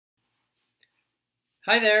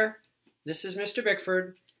Hi there, this is Mr.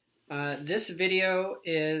 Bickford. This video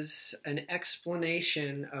is an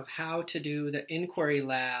explanation of how to do the inquiry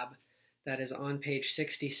lab that is on page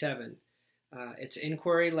 67. It's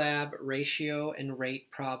inquiry lab ratio and rate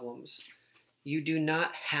problems. You do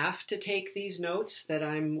not have to take these notes that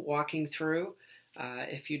I'm walking through.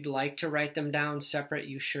 If you'd like to write them down separate,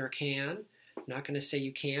 you sure can. I'm not going to say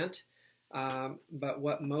you can't. But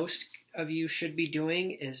what most of you should be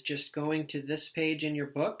doing is just going to this page in your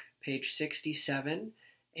book, page 67,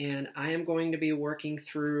 and I am going to be working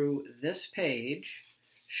through this page,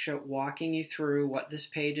 walking you through what this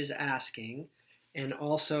page is asking, and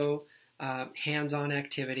also hands-on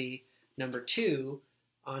activity number 2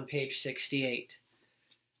 on page 68.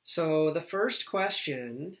 So the first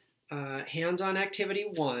question, hands-on activity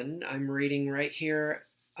 1, I'm reading right here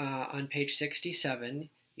on page 67.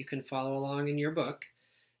 You can follow along in your book.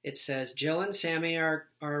 It says, Jill and Sammy are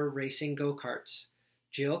racing go-karts.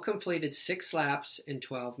 Jill completed 6 laps in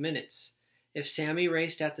 12 minutes. If Sammy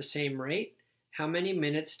raced at the same rate, how many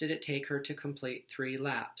minutes did it take her to complete 3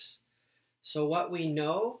 laps? So what we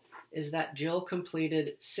know is that Jill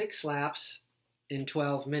completed 6 laps in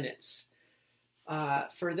 12 minutes.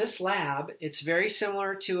 For this lab, it's very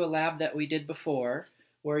similar to a lab that we did before,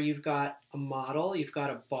 where you've got a model, you've got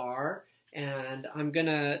a bar, and I'm going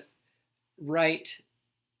to write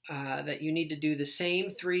that you need to do the same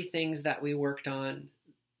 3 things that we worked on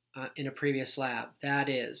in a previous lab. That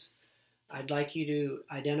is, I'd like you to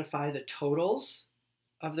identify the totals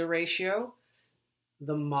of the ratio,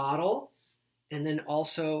 the model, and then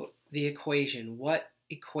also the equation. What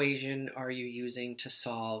equation are you using to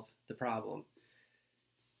solve the problem?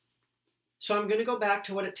 So I'm going to go back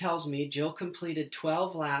to what it tells me. Jill completed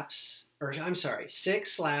 6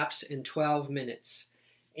 laps in 12 minutes.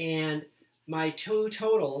 And my 2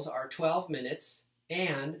 totals are 12 minutes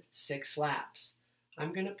and 6 laps.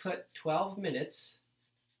 I'm going to put 12 minutes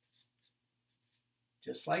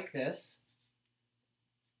just like this.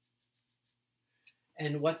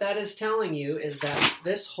 And what that is telling you is that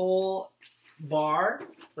this whole bar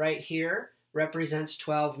right here represents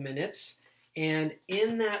 12 minutes. And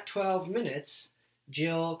in that 12 minutes,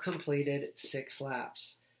 Jill completed 6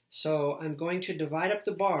 laps. So I'm going to divide up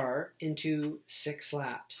the bar into 6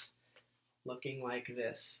 laps, looking like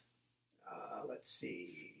this. Let's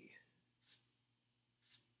see.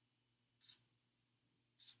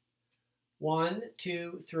 1,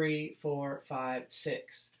 2, 3, 4, 5,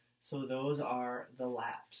 6. So those are the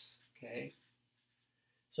laps, okay?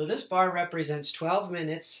 So this bar represents 12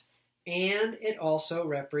 minutes, and it also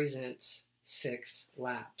represents 6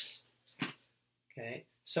 laps, okay?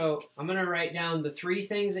 So I'm going to write down the 3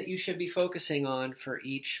 things that you should be focusing on for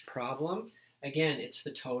each problem. Again, it's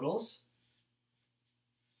the totals,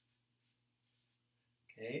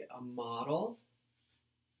 okay, a model.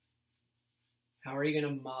 How are you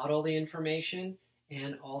going to model the information?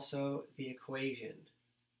 And also the equation.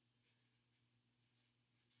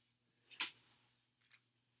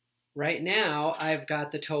 Right now, I've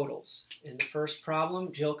got the totals. In the first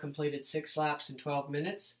problem, Jill completed 6 laps in 12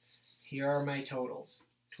 minutes. Here are my totals.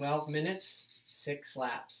 12 minutes, 6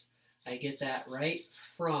 laps. I get that right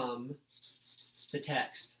from the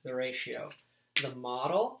text, the ratio. The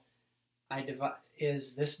model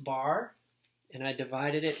is this bar, and I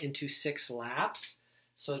divided it into 6 laps.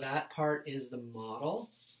 So that part is the model.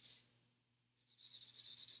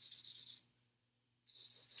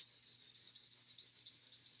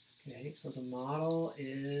 Okay, so the model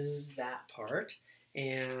is that part.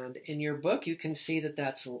 And in your book, you can see that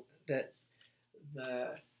that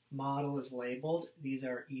the model is labeled. These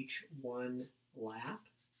are each 1 lap.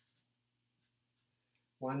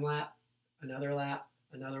 1 lap, another lap,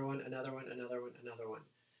 another one, another one, another one, another one.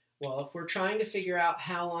 Well, if we're trying to figure out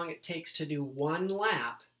how long it takes to do 1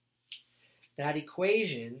 lap, that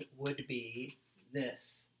equation would be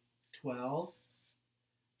this, 12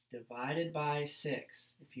 divided by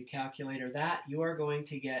 6. If you calculate that, you are going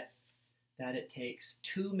to get that it takes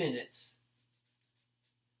 2 minutes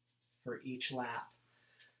for each lap.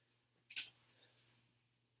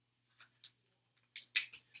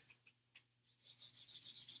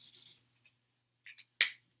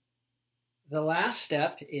 The last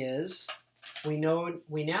step is we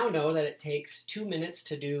now know that it takes 2 minutes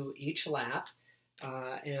to do each lap.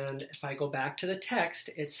 And if I go back to the text,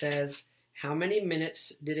 it says, how many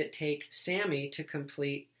minutes did it take Sammy to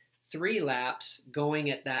complete 3 laps going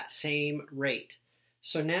at that same rate?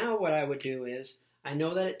 So now what I would do is, I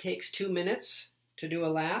know that it takes 2 minutes to do a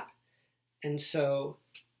lap, and so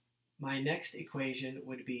my next equation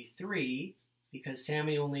would be 3, because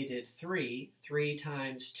Sammy only did 3. 3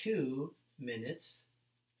 times 2 minutes.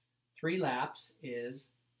 3 laps is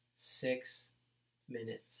 6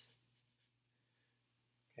 minutes.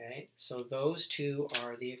 Okay, so those two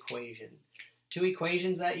are the equation. 2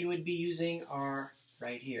 equations that you would be using are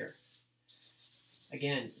right here.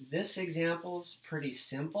 Again, this example's pretty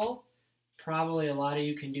simple. Probably a lot of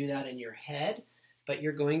you can do that in your head, but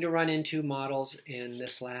you're going to run into models in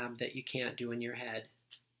this lab that you can't do in your head.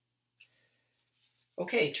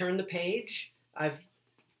 Okay, turn the page. I've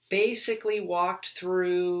basically walked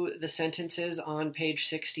through the sentences on page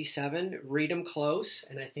 67. Read them close,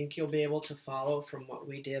 and I think you'll be able to follow from what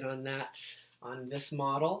we did on this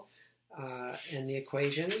model and the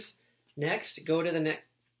equations. Next,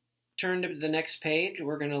 turn to the next page.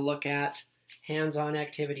 We're going to look at hands-on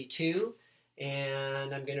activity 2,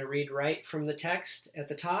 and I'm going to read right from the text at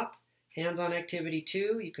the top. Hands-on activity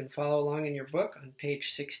 2, you can follow along in your book on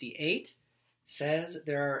page 68. Says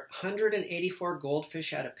there are 184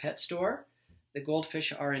 goldfish at a pet store. The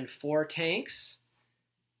goldfish are in 4 tanks,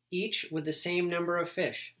 each with the same number of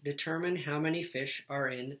fish. Determine how many fish are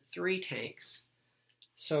in 3 tanks.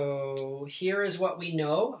 So here is what we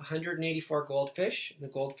know, 184 goldfish. The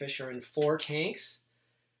goldfish are in 4 tanks.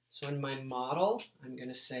 So in my model, I'm going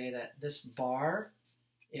to say that this bar,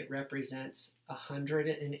 it represents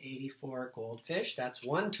 184 goldfish. That's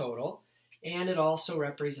one total. And it also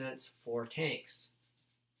represents 4 tanks.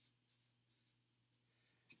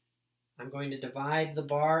 I'm going to divide the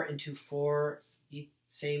bar into 4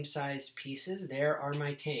 same-sized pieces. There are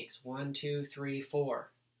my tanks, 1, 2, 3,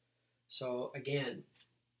 4. So again,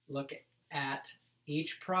 look at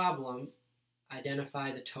each problem,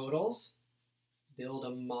 identify the totals, build a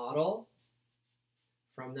model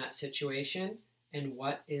from that situation, and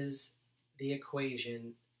what is the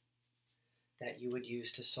equation that you would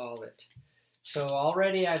use to solve it. So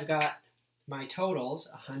already I've got my totals,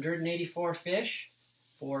 184 fish,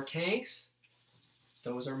 4 tanks.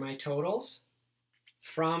 Those are my totals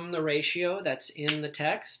from the ratio that's in the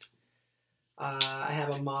text. I have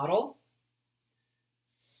a model.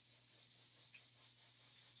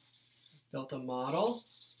 Built a model.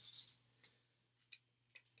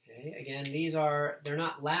 Okay, again, they're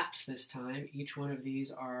not laps this time. Each one of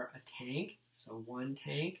these are a tank. So 1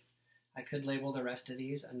 tank. I could label the rest of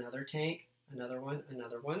these another tank. Another one,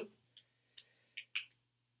 another one.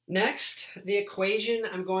 Next, the equation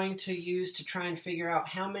I'm going to use to try and figure out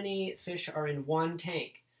how many fish are in 1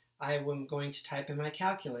 tank. I am going to type in my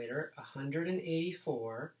calculator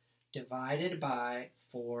 184 divided by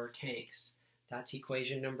 4 tanks. That's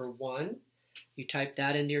equation number 1. You type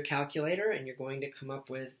that into your calculator and you're going to come up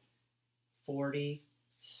with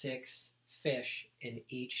 46 fish in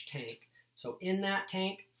each tank. So in that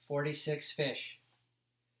tank, 46 fish.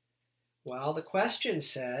 Well, the question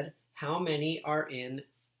said, how many are in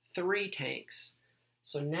 3 tanks?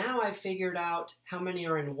 So now I've figured out how many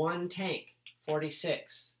are in 1 tank,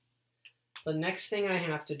 46. The next thing I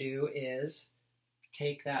have to do is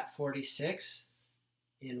take that 46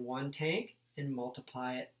 in 1 tank and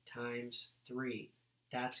multiply it times 3.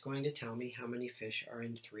 That's going to tell me how many fish are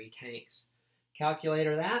in 3 tanks.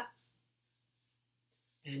 Calculator that,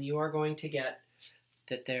 and you are going to get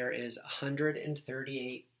that there is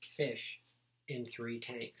 138 fish in 3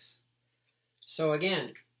 tanks. So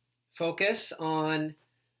again, focus on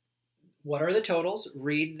what are the totals,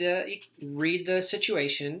 read the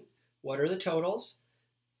situation, what are the totals,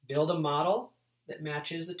 build a model that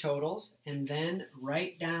matches the totals, and then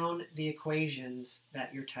write down the equations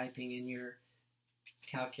that you're typing in your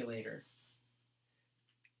calculator.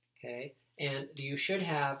 Okay, and you should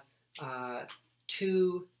have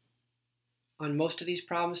 2. On most of these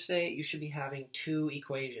problems today, you should be having 2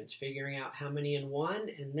 equations, figuring out how many in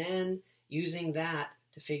 1, and then using that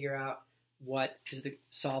to figure out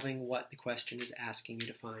solving what the question is asking you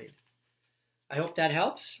to find. I hope that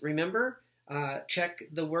helps. Remember, check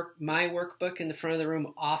my workbook in the front of the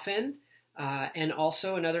room often. And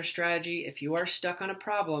also another strategy, if you are stuck on a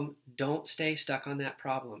problem, don't stay stuck on that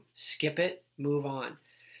problem. Skip it, move on.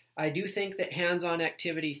 I do think that hands-on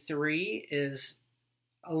activity 3 is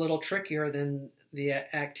a little trickier than the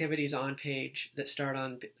activities on page that start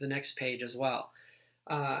on the next page as well.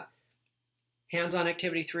 Hands-on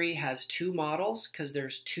activity 3 has 2 models because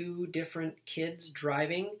there's 2 different kids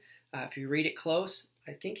driving. If you read it close,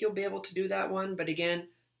 I think you'll be able to do that one. But again,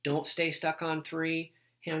 don't stay stuck on 3.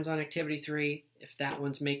 Hands-on activity 3, if that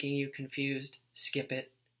one's making you confused, skip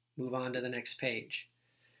it, move on to the next page.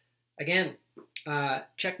 Again,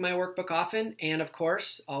 check my workbook often, and of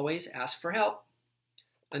course, always ask for help.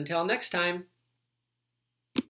 Until next time.